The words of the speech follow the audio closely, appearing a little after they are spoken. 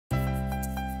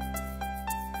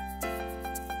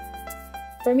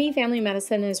For me, family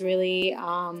medicine is really,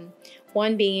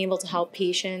 one, being able to help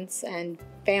patients and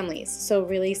families. So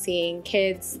really seeing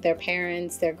kids, their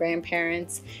parents, their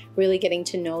grandparents, really getting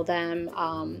to know them.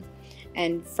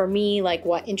 And for me, like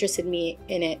what interested me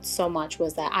in it so much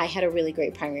was that I had a really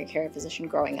great primary care physician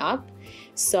growing up.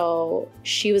 So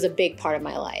she was a big part of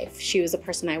my life. She was the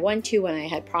person I went to when I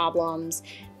had problems,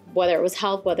 whether it was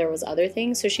health, whether it was other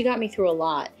things. So she got me through a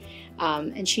lot.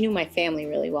 And she knew my family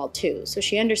really well too. So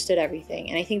she understood everything.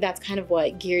 And I think that's kind of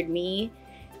what geared me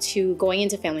to going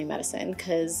into family medicine,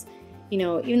 because, you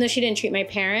know, even though she didn't treat my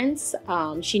parents,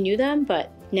 she knew them,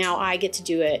 but now I get to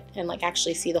do it and like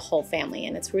actually see the whole family.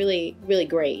 And it's really, really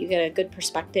great. You get a good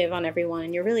perspective on everyone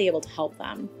and you're really able to help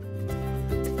them.